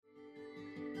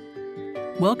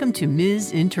Welcome to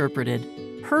Ms. Interpreted,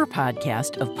 her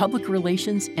podcast of public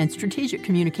relations and strategic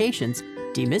communications,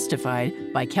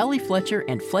 demystified by Kelly Fletcher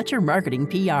and Fletcher Marketing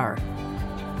PR.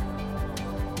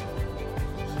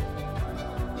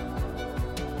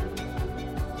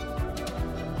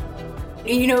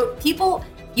 You know, people,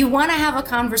 you want to have a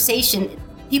conversation.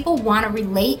 People want to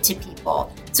relate to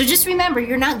people. So just remember,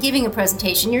 you're not giving a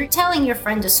presentation. You're telling your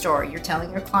friend a story. You're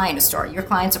telling your client a story. Your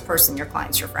client's a person. Your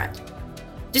client's your friend.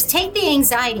 Just take the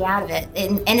anxiety out of it.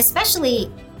 And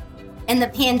especially in the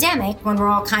pandemic, when we're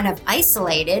all kind of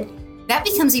isolated, that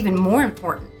becomes even more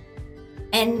important.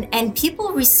 And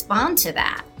people respond to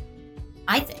that,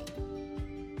 I think.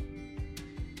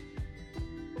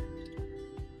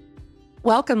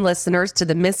 Welcome, listeners, to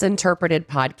the Misinterpreted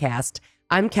podcast.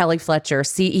 I'm Kelly Fletcher,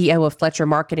 CEO of Fletcher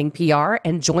Marketing PR,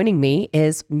 and joining me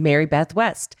is Mary Beth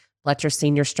West, Fletcher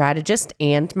Senior Strategist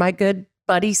and my good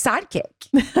buddy sidekick.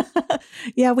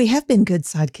 Yeah, we have been good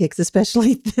sidekicks,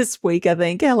 especially this week, I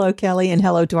think. Hello, Kelly, and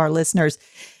hello to our listeners.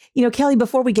 You know, Kelly,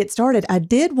 before we get started, I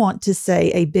did want to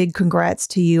say a big congrats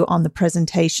to you on the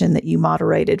presentation that you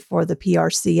moderated for the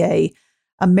PRCA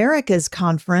Americas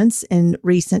Conference in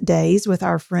recent days with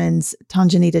our friends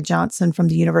Tanjanita Johnson from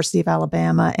the University of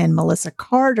Alabama and Melissa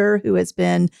Carter, who has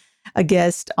been a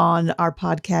guest on our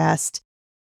podcast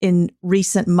in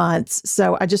recent months.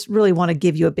 So I just really want to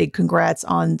give you a big congrats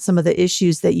on some of the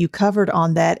issues that you covered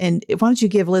on that. And why don't you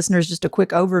give listeners just a quick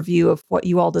overview of what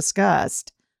you all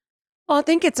discussed? Well, I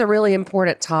think it's a really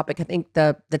important topic. I think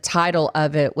the title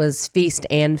of it was Feast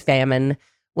and Famine,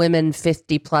 Women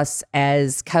 50 Plus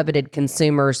as Coveted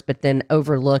Consumers, but then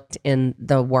overlooked in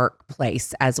the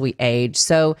workplace as we age.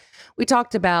 So we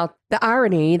talked about the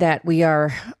irony that we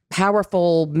are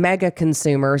powerful mega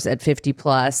consumers at 50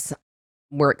 plus.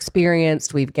 We're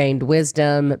experienced, we've gained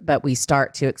wisdom, but we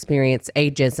start to experience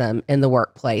ageism in the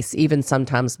workplace, even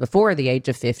sometimes before the age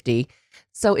of 50.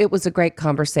 So it was a great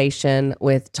conversation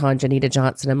with Tanjanita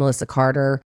Johnson and Melissa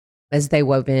Carter as they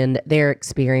wove in their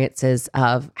experiences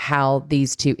of how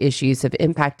these two issues have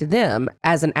impacted them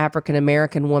as an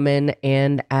African-American woman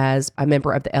and as a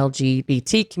member of the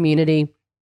LGBT community.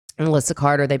 And Melissa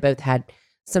Carter, they both had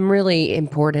some really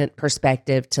important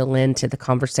perspective to lend to the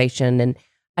conversation. And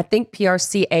I think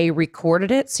PRCA recorded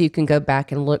it, so you can go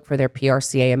back and look for their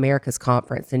PRCA Americas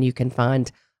conference and you can find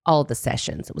all the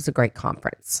sessions. It was a great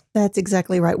conference. That's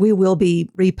exactly right. We will be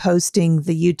reposting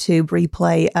the YouTube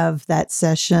replay of that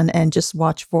session, and just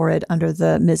watch for it under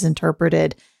the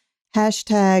Misinterpreted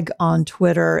hashtag on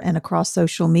Twitter and across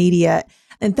social media.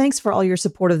 And thanks for all your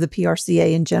support of the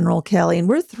PRCA in general, Kelly. And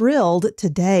we're thrilled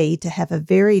today to have a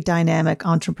very dynamic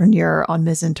entrepreneur on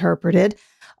Misinterpreted,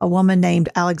 a woman named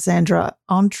Alexandra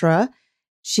Ontra.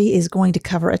 She is going to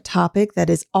cover a topic that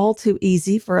is all too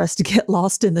easy for us to get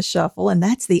lost in the shuffle, and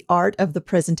that's the art of the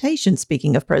presentation,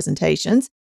 speaking of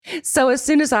presentations. So as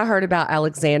soon as I heard about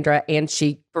Alexandra, and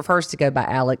she prefers to go by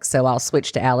Alex, so I'll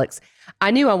switch to Alex,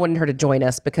 I knew I wanted her to join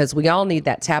us because we all need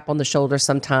that tap on the shoulder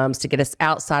sometimes to get us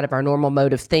outside of our normal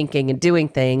mode of thinking and doing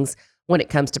things when it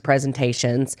comes to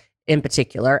presentations in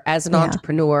particular. As an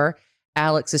entrepreneur,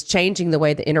 Alex is changing the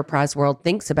way the enterprise world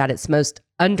thinks about its most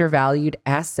undervalued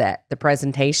asset, the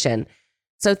presentation.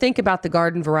 So think about the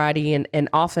garden variety, and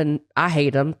often, I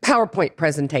hate them, PowerPoint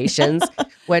presentations,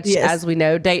 which, as we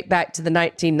know, date back to the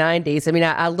 1990s. I mean,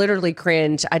 I literally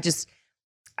cringe.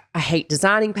 I hate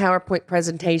designing PowerPoint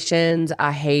presentations.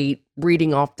 I hate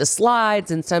reading off the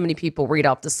slides, and so many people read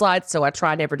off the slides, so I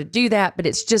try never to do that, but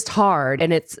it's just hard,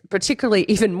 and it's particularly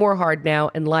even more hard now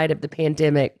in light of the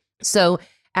pandemic. So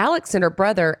Alex and her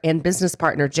brother and business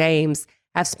partner, James,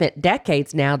 have spent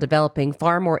decades now developing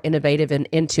far more innovative and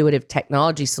intuitive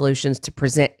technology solutions to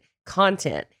present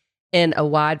content in a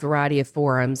wide variety of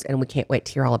forums, and we can't wait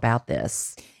to hear all about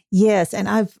this. Yes, and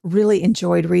I've really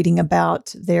enjoyed reading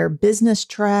about their business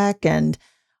track and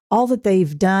all that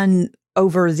they've done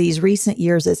over these recent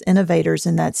years as innovators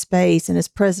in that space. And as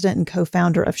president and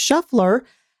co-founder of Shuffler,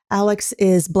 Alex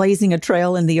is blazing a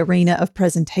trail in the arena of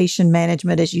presentation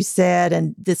management, as you said,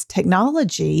 and this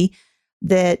technology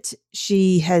that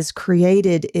she has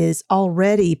created is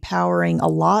already powering a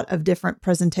lot of different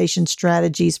presentation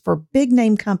strategies for big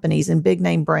name companies and big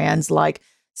name brands like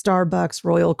Starbucks,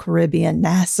 Royal Caribbean,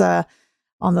 NASA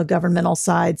on the governmental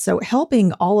side. So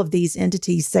helping all of these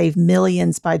entities save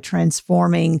millions by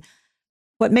transforming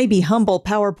what may be humble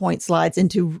PowerPoint slides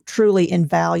into truly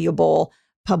invaluable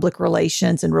public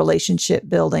relations and relationship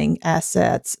building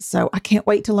assets. So I can't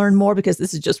wait to learn more, because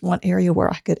this is just one area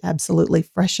where I could absolutely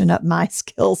freshen up my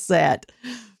skill set.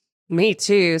 Me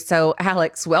too. So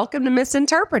Alex, welcome to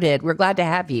Misinterpreted. We're glad to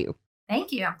have you.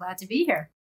 Thank you. I'm glad to be here.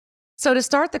 So to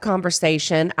start the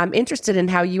conversation, I'm interested in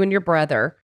how you and your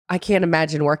brother, I can't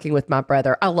imagine working with my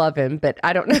brother. I love him, but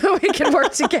I don't know we can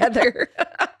work together.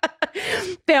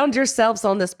 Found yourselves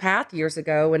on this path years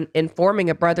ago in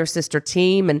forming a brother-sister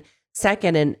team. And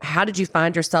second, and how did you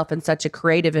find yourself in such a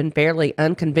creative and fairly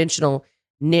unconventional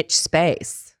niche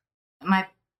space? My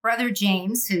brother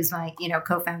James, who's my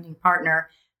co-founding partner,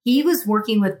 he was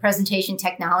working with presentation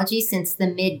technology since the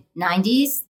mid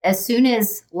 90s. As soon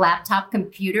as laptop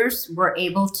computers were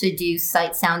able to do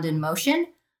sight, sound, and motion,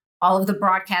 all of the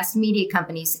broadcast media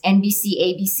companies, NBC,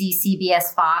 ABC,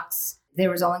 CBS, Fox, there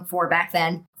was only 4 back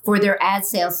then, for their ad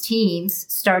sales teams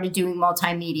started doing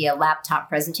multimedia laptop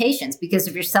presentations. Because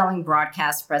if you're selling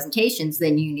broadcast presentations,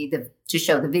 then you need to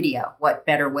show the video. What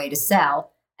better way to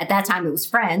sell? At that time, it was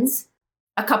Friends.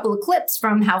 A couple of clips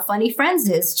from how funny Friends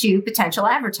is to potential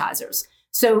advertisers.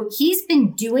 So he's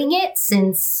been doing it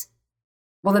since,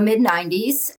 the mid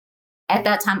 90s. At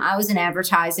that time, I was in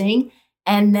advertising.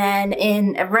 And then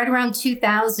in right around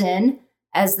 2000,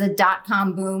 as the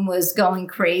dot-com boom was going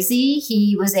crazy,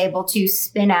 he was able to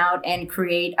spin out and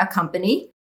create a company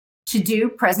to do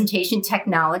presentation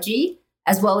technology,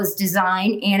 as well as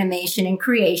design, animation, and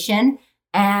creation.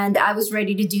 And I was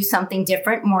ready to do something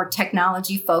different, more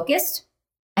technology focused.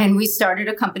 And we started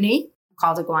a company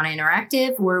called Iguana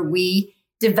Interactive, where we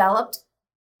developed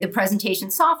the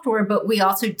presentation software, but we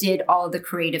also did all of the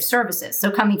creative services. So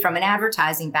coming from an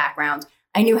advertising background,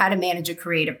 I knew how to manage a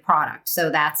creative product. So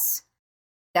that's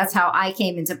how I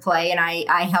came into play. And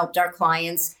I helped our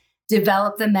clients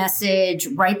develop the message,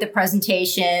 write the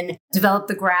presentation, develop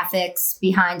the graphics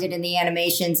behind it and the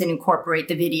animations, and incorporate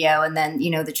the video, and then,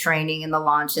 the training and the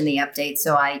launch and the update.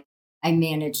 So I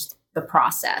managed the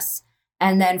process.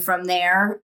 And then from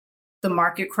there, the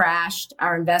market crashed,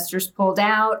 our investors pulled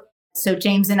out. So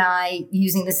James and I,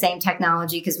 using the same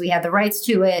technology because we had the rights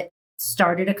to it,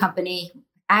 started a company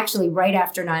actually right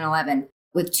after 9/11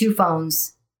 with 2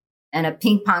 phones and a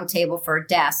ping pong table for a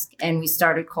desk. And we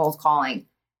started cold calling.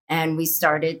 And we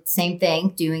started, same thing,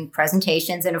 doing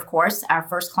presentations. And of course, our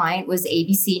first client was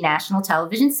ABC National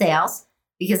Television Sales,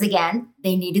 because again,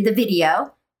 they needed the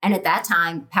video. And at that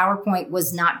time, PowerPoint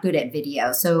was not good at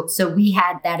video. So we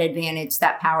had that advantage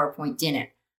that PowerPoint didn't.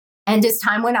 And as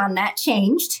time went on, that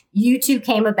changed. YouTube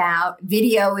came about.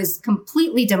 Video is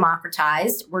completely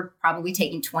democratized. We're probably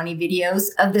taking 20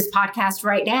 videos of this podcast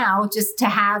right now just to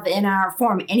have in our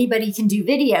form. Anybody can do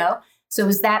video. So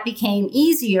as that became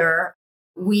easier,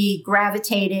 we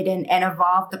gravitated and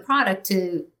evolved the product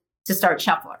to start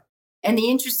Shuffler. And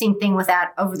the interesting thing with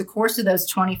that, over the course of those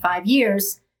 25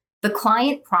 years, the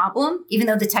client problem, even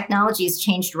though the technology has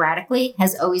changed radically,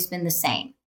 has always been the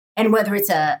same. And whether it's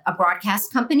a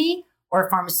broadcast company or a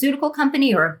pharmaceutical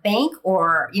company or a bank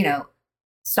or,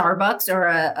 Starbucks or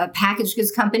a packaged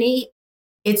goods company,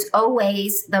 it's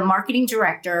always the marketing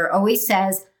director always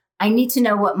says, I need to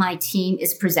know what my team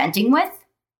is presenting with.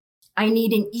 I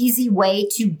need an easy way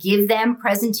to give them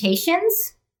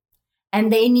presentations,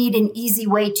 and they need an easy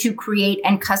way to create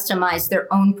and customize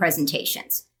their own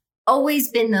presentations. Always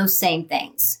been those same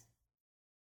things.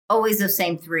 Always those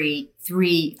same three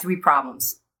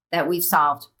problems that we've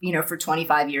solved, for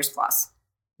 25 years plus.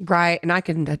 Right. And I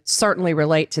can certainly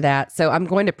relate to that. So I'm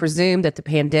going to presume that the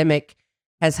pandemic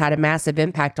has had a massive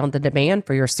impact on the demand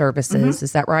for your services. Mm-hmm.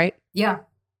 Is that right? Yeah.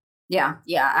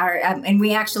 And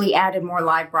we actually added more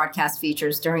live broadcast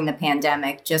features during the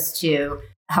pandemic just to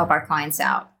help our clients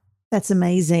out. That's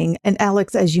amazing. And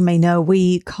Alex, as you may know,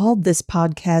 we called this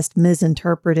podcast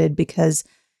Misinterpreted because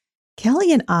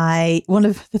Kelly and I, one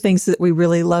of the things that we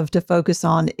really love to focus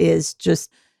on is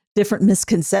just different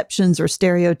misconceptions or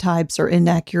stereotypes or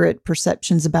inaccurate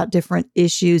perceptions about different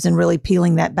issues, and really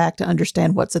peeling that back to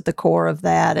understand what's at the core of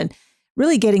that and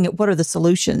really getting at what are the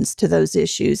solutions to those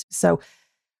issues. So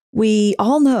we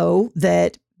all know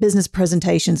that business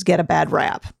presentations get a bad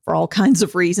rap for all kinds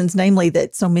of reasons, namely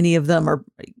that so many of them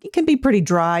can be pretty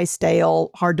dry,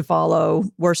 stale, hard to follow,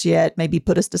 worse yet, maybe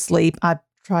put us to sleep. I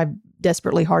try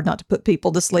desperately hard not to put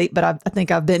people to sleep, but I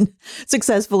think I've been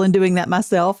successful in doing that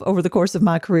myself over the course of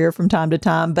my career from time to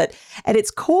time. But at its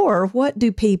core, what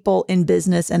do people in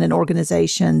business and in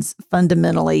organizations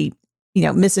fundamentally,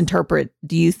 misinterpret,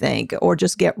 do you think, or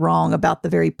just get wrong about the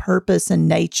very purpose and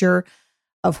nature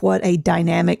of what a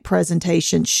dynamic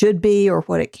presentation should be, or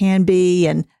what it can be,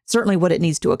 and certainly what it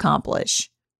needs to accomplish?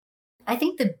 I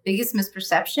think the biggest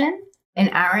misperception in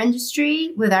our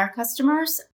industry with our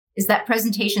customers is that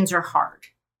presentations are hard.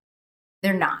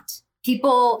 They're not.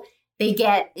 People,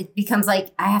 it becomes like,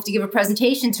 I have to give a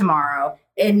presentation tomorrow.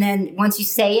 And then once you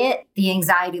say it, the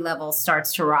anxiety level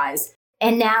starts to rise.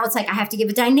 And now it's like I have to give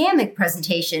a dynamic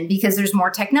presentation because there's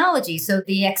more technology. So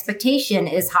the expectation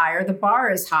is higher, the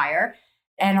bar is higher.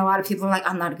 And a lot of people are like,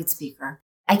 I'm not a good speaker.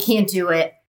 I can't do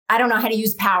it. I don't know how to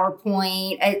use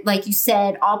PowerPoint. Like you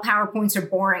said, all PowerPoints are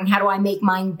boring. How do I make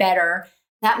mine better?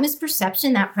 That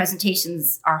misperception that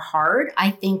presentations are hard,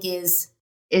 I think is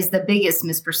the biggest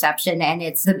misperception, and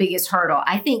it's the biggest hurdle.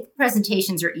 I think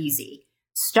presentations are easy,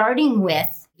 starting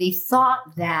with the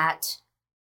thought that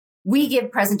we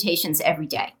give presentations every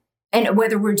day. And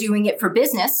whether we're doing it for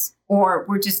business or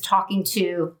we're just talking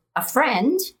to a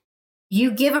friend,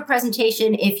 you give a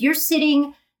presentation. If you're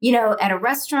sitting, at a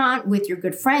restaurant with your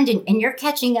good friend and you're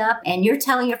catching up and you're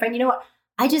telling your friend, you know what,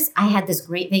 I had this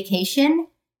great vacation.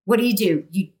 What do?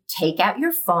 You take out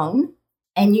your phone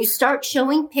and you start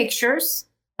showing pictures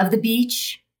of the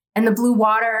beach and the blue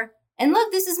water. And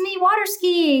look, this is me water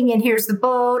skiing. And here's the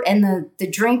boat and the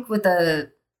drink with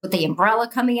the umbrella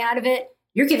coming out of it.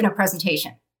 You're giving a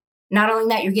presentation. Not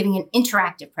only that, you're giving an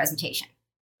interactive presentation.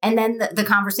 And then the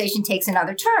conversation takes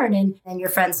another turn. And your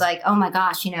friend's like, oh my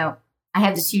gosh, I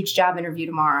have this huge job interview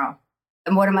tomorrow.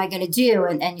 And what am I going to do?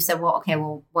 And you said,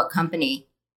 well, what company?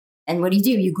 And what do?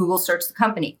 You Google search the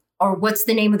company. Or what's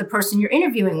the name of the person you're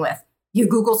interviewing with? You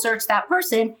Google search that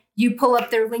person. You pull up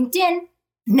their LinkedIn.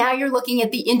 Now you're looking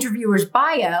at the interviewer's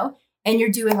bio and you're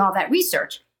doing all that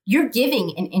research. You're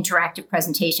giving an interactive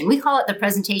presentation. We call it the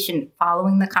presentation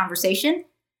following the conversation.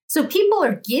 So people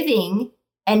are giving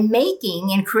and making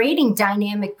and creating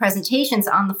dynamic presentations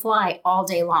on the fly all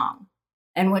day long.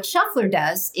 And what Shuffler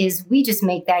does is we just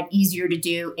make that easier to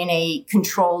do in a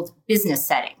controlled business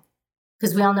setting.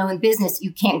 Because we all know in business,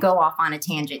 you can't go off on a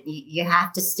tangent. You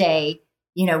have to stay,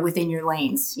 within your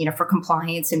lanes, for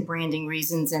compliance and branding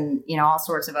reasons and, all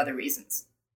sorts of other reasons.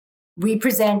 We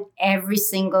present every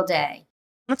single day.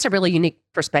 That's a really unique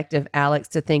perspective, Alex,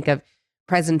 to think of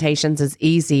presentations as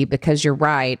easy because you're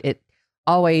right. It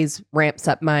always ramps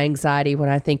up my anxiety when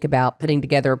I think about putting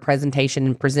together a presentation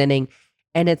and presenting.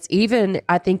 And it's even,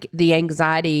 I think the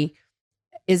anxiety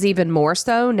is even more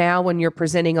so now when you're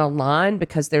presenting online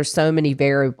because there's so many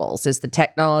variables. Is the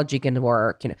technology going to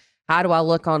work? How do I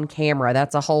look on camera?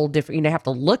 That's a whole different, you have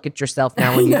to look at yourself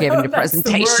now when you're giving a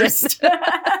presentation.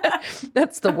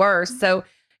 That's the worst. So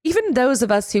even those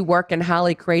of us who work in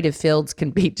highly creative fields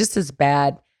can be just as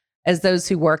bad as those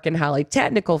who work in highly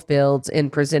technical fields in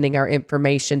presenting our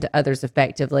information to others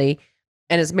effectively.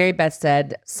 And as Mary Beth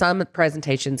said, some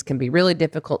presentations can be really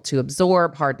difficult to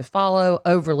absorb, hard to follow,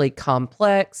 overly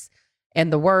complex,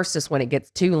 and the worst is when it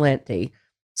gets too lengthy.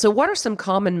 So what are some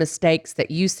common mistakes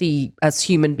that you see us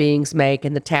human beings make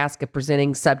in the task of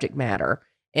presenting subject matter?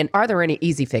 And are there any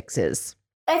easy fixes?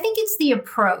 I think it's the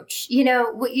approach.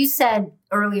 What you said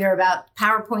earlier about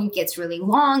PowerPoint gets really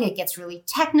long, it gets really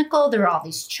technical. There are all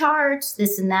these charts,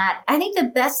 this and that. I think the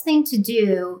best thing to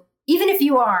do, even if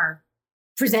you are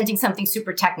presenting something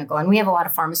super technical, and we have a lot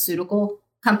of pharmaceutical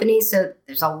companies, so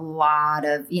there's a lot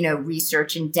of,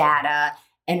 research and data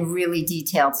and really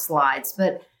detailed slides.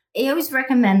 But I always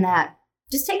recommend that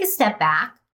just take a step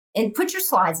back and put your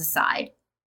slides aside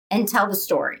and tell the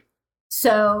story.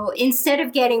 So instead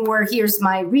of getting where here's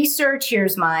my research,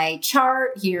 here's my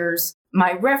chart, here's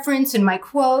my reference and my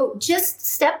quote, just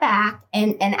step back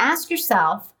and ask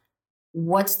yourself,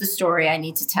 what's the story I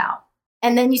need to tell?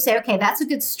 And then you say, okay, that's a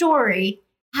good story.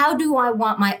 How do I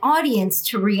want my audience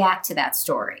to react to that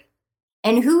story?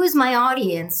 And who is my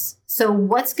audience? So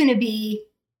what's going to be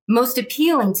most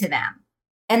appealing to them?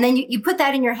 And then you put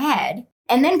that in your head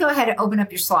and then go ahead and open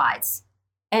up your slides.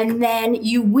 And then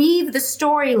you weave the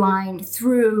storyline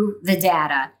through the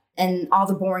data and all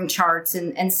the boring charts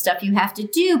and stuff you have to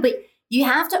do. But you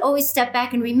have to always step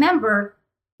back and remember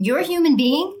you're a human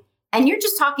being and you're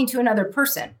just talking to another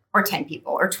person or 10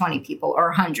 people or 20 people or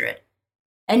 100.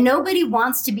 And nobody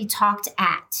wants to be talked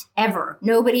at ever.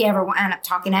 Nobody ever wants, and I'm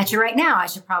talking at you right now. I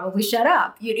should probably shut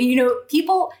up.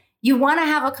 People, you want to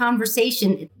have a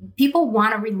conversation. People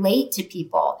want to relate to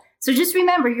people. So just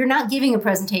remember, you're not giving a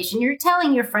presentation. You're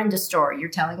telling your friend a story. You're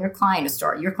telling your client a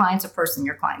story. Your client's a person.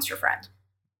 Your client's your friend.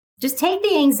 Just take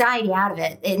the anxiety out of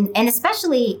it. And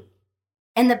especially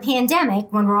in the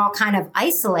pandemic, when we're all kind of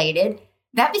isolated,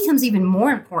 that becomes even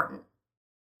more important.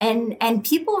 And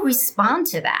people respond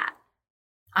to that,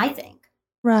 I think.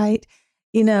 Right.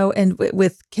 And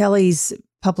with Kelly's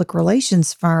public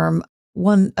relations firm,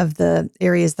 one of the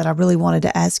areas that I really wanted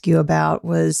to ask you about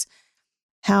was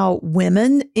how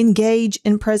women engage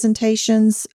in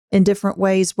presentations in different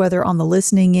ways, whether on the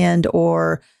listening end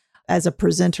or as a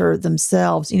presenter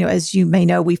themselves. As you may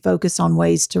know, we focus on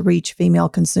ways to reach female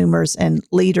consumers and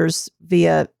leaders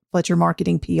via Fletcher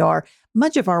Marketing PR.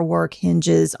 Much of our work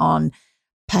hinges on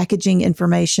packaging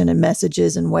information and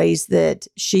messages in ways that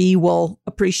she will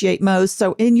appreciate most.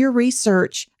 So in your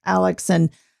research, Alex, and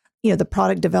the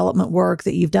product development work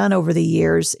that you've done over the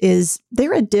years, is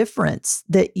there a difference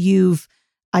that you've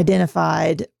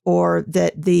identified, or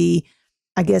that the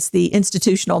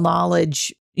institutional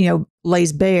knowledge,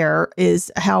 lays bare,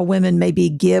 is how women maybe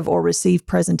give or receive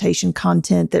presentation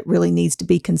content that really needs to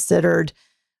be considered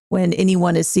when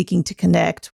anyone is seeking to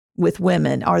connect with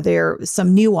women? Are there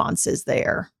some nuances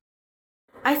there?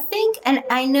 I think, and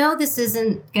I know this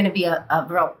isn't going to be a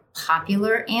real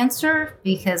popular answer,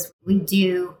 because we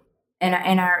do,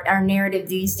 and our narrative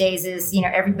these days is,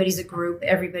 everybody's a group,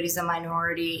 everybody's a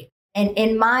minority. And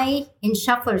in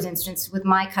Shuffler's instance with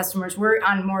my customers, we're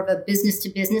on more of a business to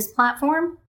business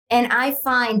platform. And I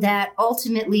find that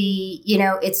ultimately,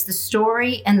 it's the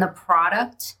story and the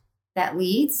product that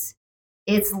leads.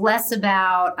 It's less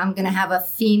about, I'm going to have a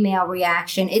female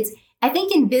reaction. I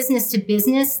think in business to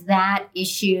business, that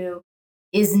issue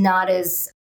is not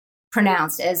as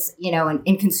pronounced as,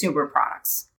 in consumer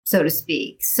products, so to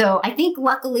speak. So I think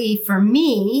luckily for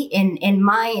me in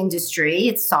my industry,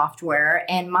 it's software,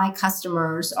 and my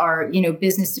customers are,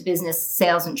 business to business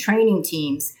sales and training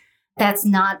teams. That's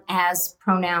not as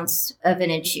pronounced of an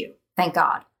issue. Thank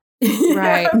God.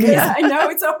 Right. Yeah. I know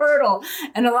it's a hurdle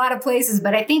in a lot of places,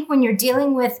 but I think when you're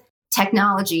dealing with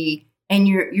technology and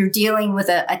you're dealing with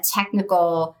a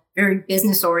technical, very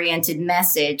business oriented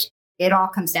message, it all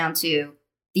comes down to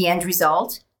the end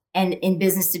result. And in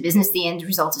business to business, the end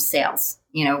result is sales.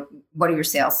 What are your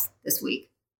sales this week,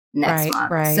 next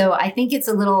month? Right. So I think it's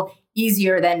a little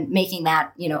easier than making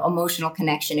that, emotional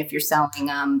connection if you're selling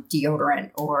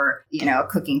deodorant or, a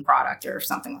cooking product or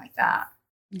something like that.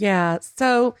 Yeah.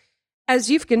 So as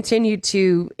you've continued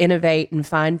to innovate and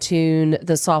fine tune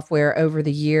the software over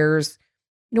the years,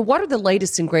 what are the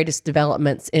latest and greatest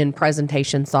developments in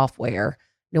presentation software?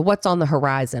 What's on the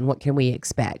horizon? What can we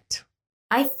expect?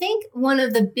 I think one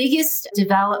of the biggest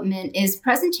development is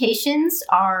presentations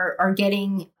are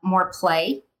getting more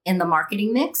play in the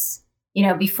marketing mix.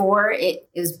 Before it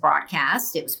was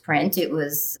broadcast, it was print, it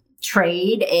was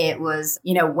trade, it was,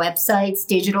 websites,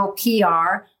 digital,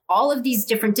 PR, all of these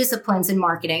different disciplines in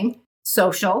marketing.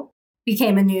 Social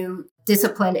became a new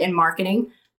discipline in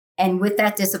marketing. And with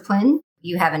that discipline,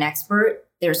 you have an expert,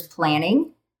 there's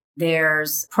planning,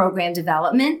 there's program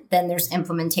development, then there's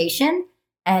implementation,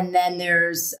 and then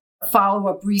there's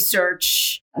follow-up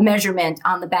research measurement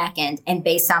on the back end. And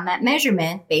based on that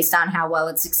measurement, based on how well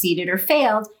it succeeded or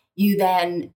failed, you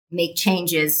then make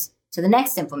changes to the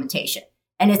next implementation.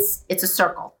 And it's a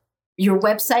circle. Your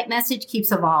website message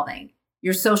keeps evolving.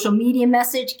 Your social media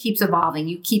message keeps evolving.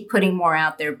 You keep putting more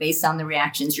out there based on the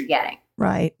reactions you're getting.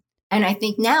 Right. And I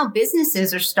think now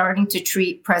businesses are starting to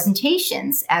treat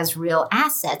presentations as real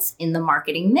assets in the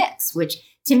marketing mix, which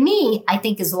to me, I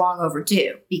think is long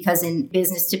overdue, because in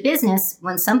business to business,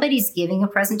 when somebody's giving a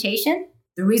presentation,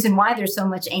 the reason why there's so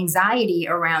much anxiety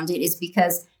around it is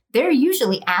because they're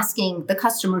usually asking the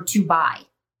customer to buy,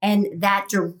 and that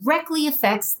directly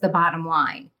affects the bottom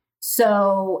line.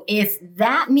 So if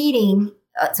that meeting,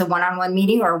 it's a one-on-one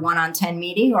meeting or a 1-on-10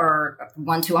 meeting or a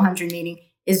 1-to-100 meeting,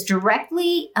 is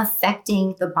directly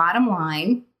affecting the bottom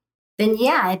line, then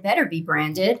yeah, it better be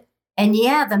branded. And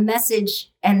yeah, the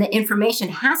message and the information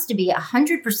has to be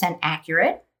 100%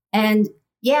 accurate. And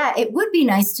yeah, it would be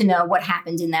nice to know what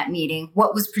happened in that meeting,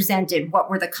 what was presented, what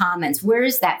were the comments, where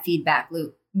is that feedback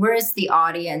loop? Where is the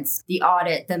audience, the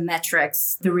audit, the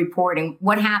metrics, the reporting?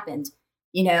 What happened?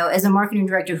 As a marketing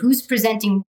director, who's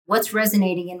presenting, what's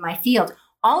resonating in my field?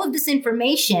 All of this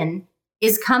information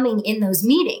is coming in those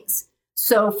meetings.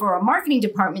 So for a marketing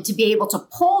department to be able to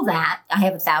pull that, I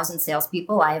have 1,000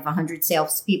 salespeople, I have 100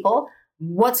 salespeople,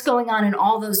 what's going on in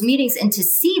all those meetings, and to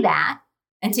see that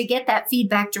and to get that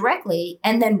feedback directly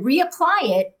and then reapply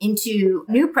it into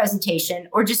new presentation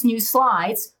or just new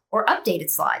slides or updated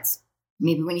slides.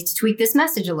 Maybe we need to tweak this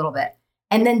message a little bit,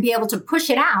 and then be able to push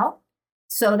it out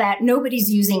so that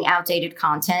nobody's using outdated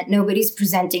content. Nobody's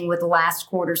presenting with last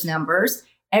quarter's numbers.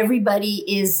 Everybody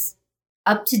is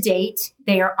up to date.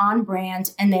 They are on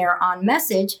brand and they are on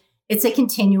message. It's a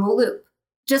continual loop,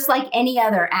 just like any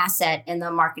other asset in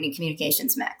the marketing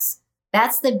communications mix.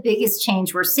 That's the biggest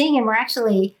change we're seeing. And we're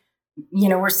actually,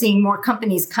 we're seeing more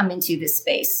companies come into this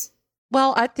space.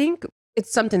 Well, I think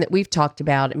it's something that we've talked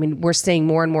about. I mean, we're seeing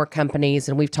more and more companies,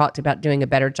 and we've talked about doing a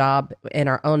better job in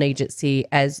our own agency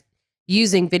as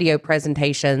using video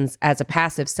presentations as a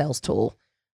passive sales tool.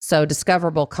 So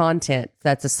discoverable content,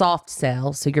 that's a soft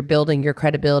sell. So you're building your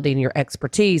credibility and your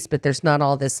expertise, but there's not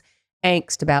all this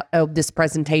angst about, this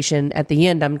presentation at the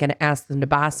end, I'm going to ask them to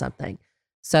buy something.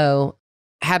 So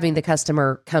having the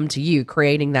customer come to you,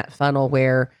 creating that funnel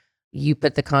where you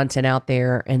put the content out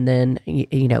there and then,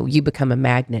 you become a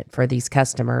magnet for these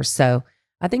customers. So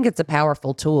I think it's a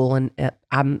powerful tool, and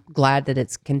I'm glad that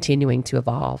it's continuing to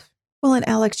evolve. Well, and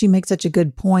Alex, you make such a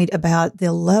good point about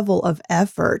the level of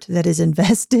effort that is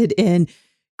invested in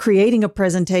creating a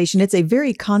presentation. It's a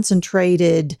very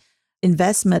concentrated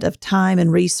investment of time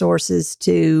and resources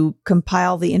to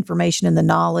compile the information and the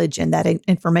knowledge and that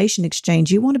information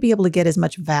exchange. You want to be able to get as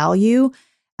much value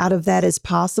out of that as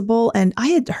possible. And I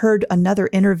had heard another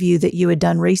interview that you had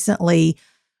done recently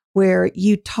where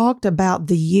you talked about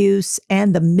the use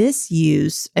and the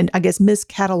misuse and I guess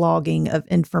miscataloging of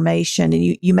information.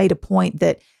 And you made a point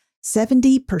that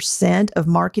 70% of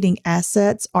marketing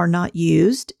assets are not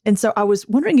used. And so I was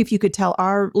wondering if you could tell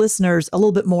our listeners a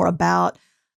little bit more about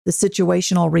the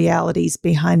situational realities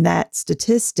behind that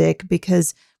statistic,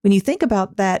 because when you think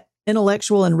about that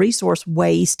intellectual and resource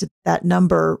waste that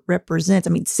number represents,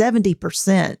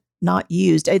 70% not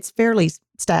used, it's fairly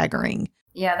staggering.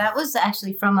 Yeah, that was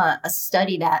actually from a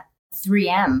study that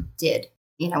 3M did,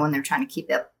 when they're trying to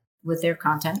keep up with their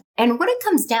content. And what it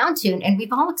comes down to, and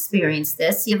we've all experienced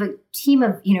this, you have a team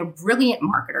of, brilliant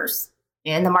marketers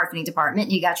in the marketing department.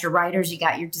 You got your writers, you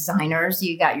got your designers,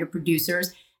 you got your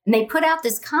producers, and they put out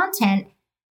this content,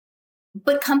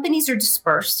 but companies are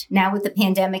dispersed. Now with the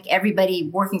pandemic, everybody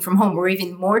working from home, we're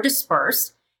even more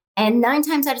dispersed. And 9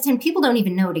 times out of 10, people don't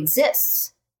even know it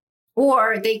exists.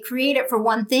 Or they create it for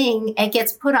one thing, it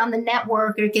gets put on the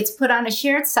network or it gets put on a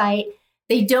shared site.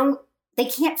 They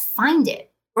can't find it,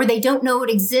 or they don't know it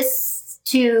exists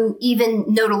to even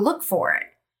know to look for it.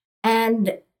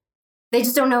 And they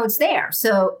just don't know it's there.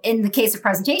 So in the case of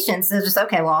presentations, they're just,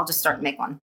 okay, well, I'll just start and make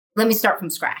one. Let me start from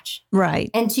scratch. Right.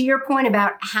 And to your point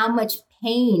about how much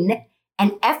pain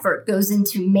and effort goes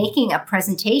into making a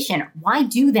presentation, why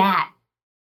do that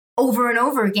over and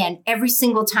over again every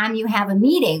single time you have a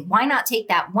meeting? Why not take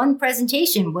that one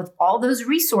presentation with all those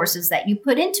resources that you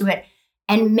put into it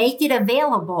and make it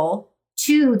available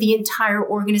to the entire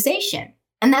organization?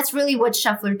 And that's really what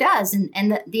Shuffler does.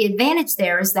 And the advantage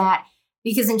there is that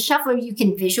because in Shuffler, you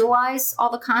can visualize all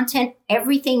the content.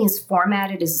 Everything is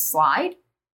formatted as a slide.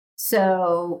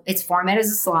 So it's formatted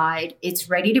as a slide. It's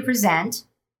ready to present.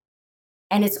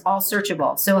 And it's all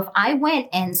searchable. So if I went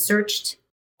and searched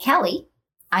Kelly,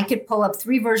 I could pull up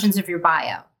 3 versions of your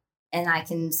bio. And I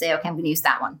can say, okay, I'm going to use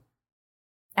that one.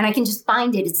 And I can just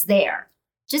find it. It's there.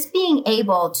 Just being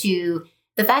able to,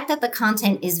 the fact that the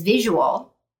content is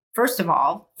visual, first of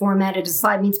all, formatted as a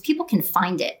slide means people can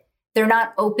find it. They're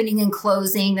not opening and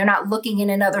closing. They're not looking in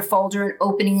another folder and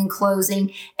opening and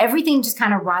closing. Everything just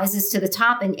kind of rises to the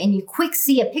top and you quick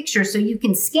see a picture so you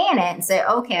can scan it and say,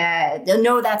 okay,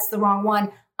 no, that's the wrong one.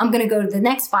 I'm going to go to the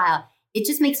next file. It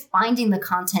just makes finding the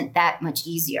content that much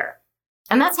easier.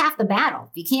 And that's half the battle.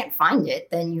 If you can't find it,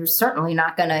 then you're certainly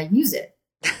not going to use it.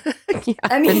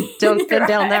 Yeah, don't go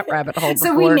down that rabbit hole.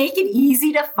 So we make it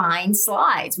easy to find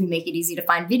slides. We make it easy to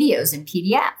find videos and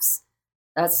PDFs.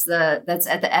 That's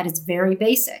at its very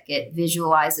basic. It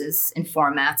visualizes and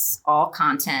formats all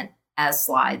content as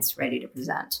slides ready to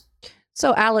present.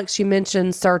 So Alex, you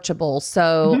mentioned searchable.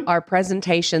 So are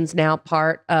presentations now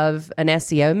part of an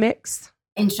SEO mix?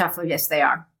 In Shuffler, yes, they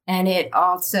are. And it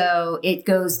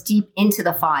goes deep into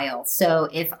the file. So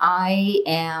if I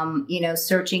am,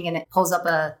 searching and it pulls up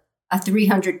a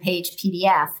 300-page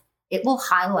PDF, it will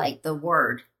highlight the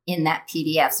word in that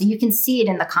PDF. So you can see it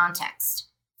in the context.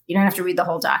 You don't have to read the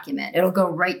whole document. It'll go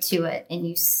right to it and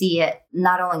you see it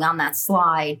not only on that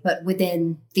slide, but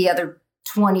within the other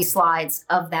 20 slides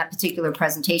of that particular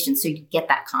presentation. So you get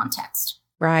that context.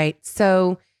 Right.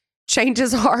 So change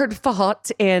is hard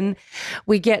fought and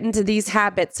we get into these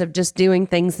habits of just doing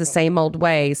things the same old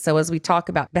way. So as we talk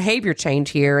about behavior change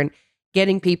here and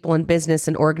getting people in business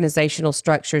and organizational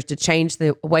structures to change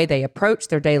the way they approach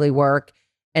their daily work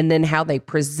and then how they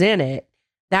present it,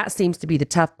 that seems to be the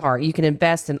tough part. You can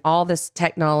invest in all this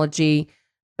technology,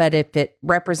 but if it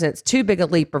represents too big a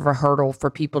leap of a hurdle for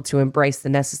people to embrace the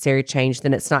necessary change,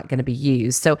 then it's not going to be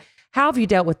used. So how have you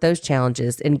dealt with those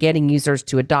challenges in getting users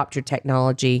to adopt your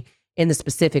technology in the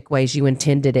specific ways you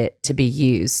intended it to be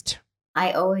used?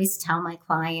 I always tell my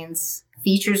clients,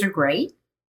 features are great,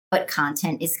 but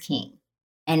content is king.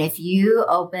 And if you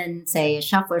open, say, a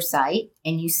Shuffler site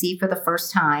and you see for the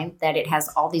first time that it has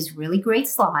all these really great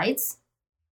slides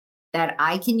that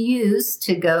I can use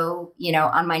to go,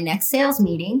 on my next sales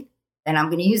meeting, then I'm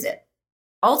going to use it.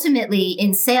 Ultimately,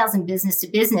 in sales and business to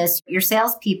business, your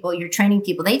salespeople, your training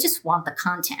people, they just want the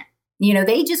content.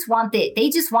 They just want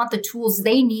the tools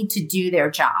they need to do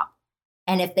their job.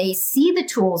 And if they see the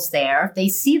tools there, if they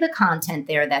see the content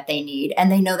there that they need,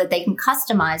 and they know that they can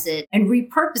customize it and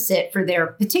repurpose it for their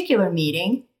particular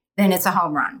meeting, then it's a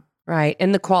home run. Right.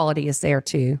 And the quality is there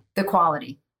too. The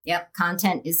quality. Yep.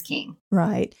 Content is king.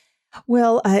 Right.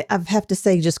 Well, I have to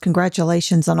say just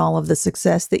congratulations on all of the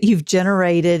success that you've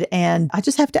generated. And I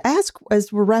just have to ask,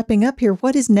 as we're wrapping up here,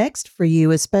 what is next for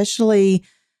you, especially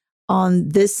on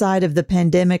this side of the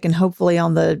pandemic and hopefully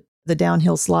on the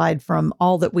downhill slide from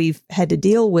all that we've had to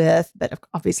deal with? But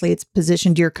obviously it's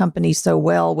positioned your company so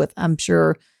well with, I'm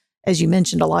sure, as you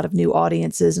mentioned, a lot of new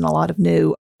audiences and a lot of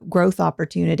new growth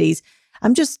opportunities.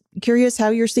 I'm just curious how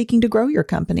you're seeking to grow your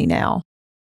company now.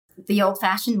 The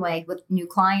old-fashioned way with new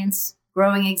clients,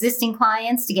 growing existing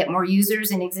clients to get more users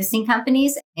in existing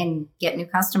companies and get new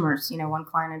customers, one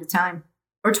client at a time.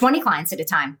 Or 20 clients at a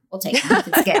time. We'll take it. We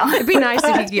can scale. It'd be nice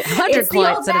if you get 100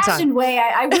 clients at a time. It's the old-fashioned way.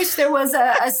 I wish there was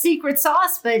a secret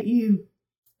sauce, but you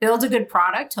build a good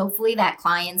product, hopefully that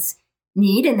clients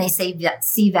need and they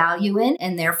see value in,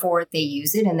 and therefore they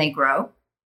use it and they grow.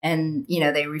 And,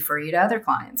 they refer you to other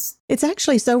clients. It's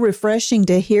actually so refreshing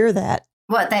to hear that.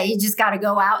 What, that you just got to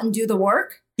go out and do the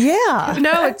work? Yeah.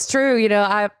 No, it's true.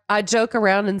 I joke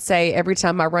around and say every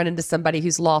time I run into somebody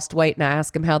who's lost weight and I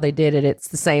ask them how they did it, it's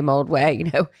the same old way,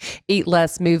 eat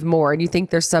less, move more. And you think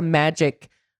there's some magic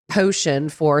potion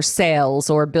for sales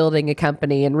or building a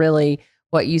company. And really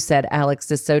what you said,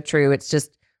 Alex, is so true. It's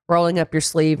just rolling up your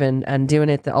sleeve and doing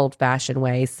it the old fashioned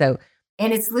way.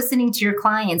 And it's listening to your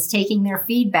clients, taking their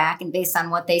feedback, and based on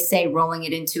what they say, rolling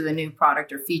it into a new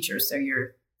product or feature. So you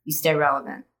stay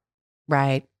relevant.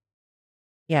 Right.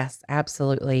 Yes,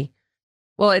 absolutely.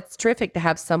 Well, it's terrific to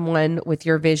have someone with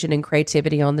your vision and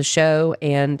creativity on the show,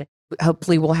 and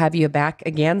hopefully we'll have you back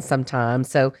again sometime.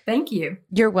 So thank you.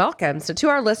 You're welcome. So to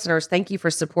our listeners, thank you for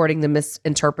supporting the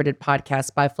Misinterpreted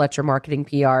podcast by Fletcher Marketing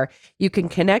PR. You can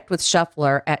connect with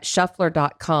Shuffler at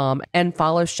shuffler.com and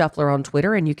follow Shuffler on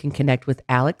Twitter, and you can connect with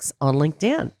Alex on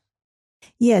LinkedIn.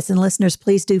 Yes, and listeners,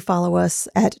 please do follow us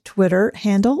at Twitter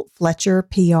handle Fletcher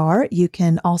PR. You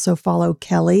can also follow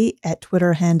Kelly at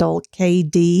Twitter handle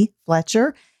KD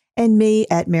Fletcher and me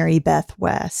at Mary Beth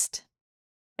West.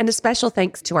 And a special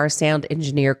thanks to our sound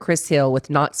engineer, Chris Hill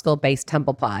with Knoxville-based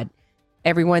TumblePod.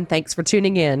 Everyone, thanks for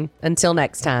tuning in. Until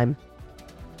next time.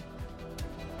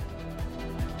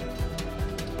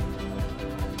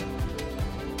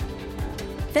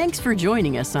 Thanks for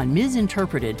joining us on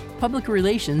Misinterpreted, Public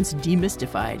Relations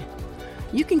Demystified.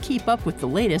 You can keep up with the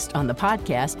latest on the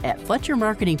podcast at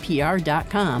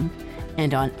FletcherMarketingPR.com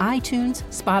and on iTunes,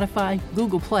 Spotify,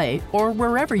 Google Play, or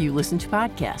wherever you listen to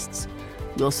podcasts.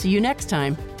 We'll see you next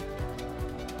time.